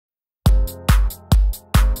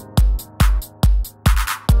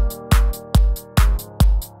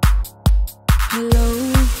Hello,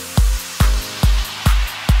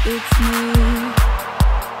 it's me.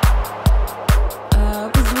 I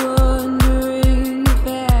was wondering if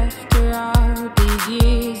after all these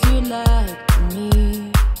years you'd like me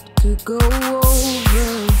to go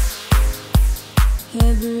over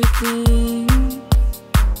everything.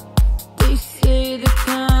 They say that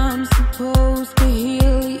time's supposed to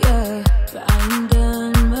heal ya, but I ain't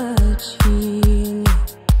done much healing.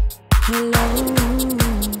 Hello,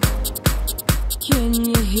 can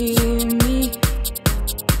you hear me?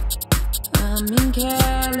 I'm in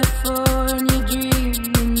California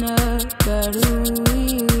dreaming about who we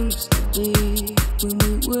used to be when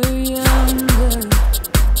we were younger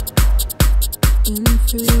and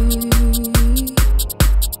free.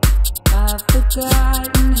 I've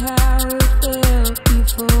forgotten how it felt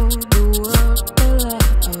before the world fell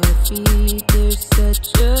at our feet. There's such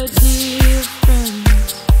a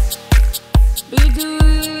difference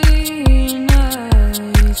between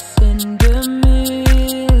us and a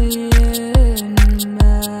million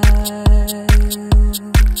miles.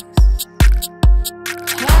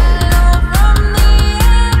 Hello from the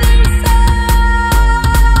other side.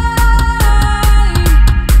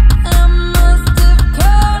 I must have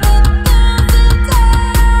called 1,000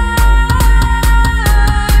 times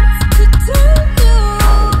to tell you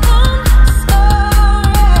I'm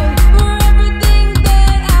sorry for everything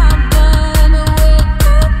that I've done. When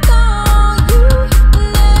I know you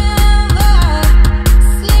never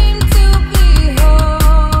seem to be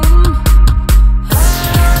home.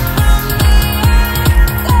 Hello from the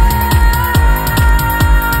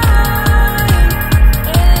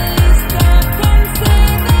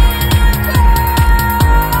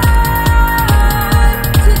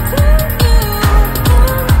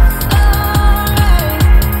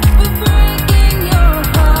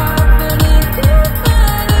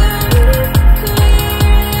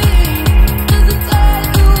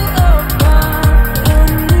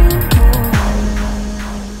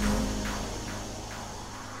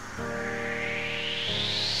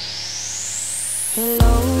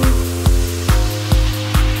Hello,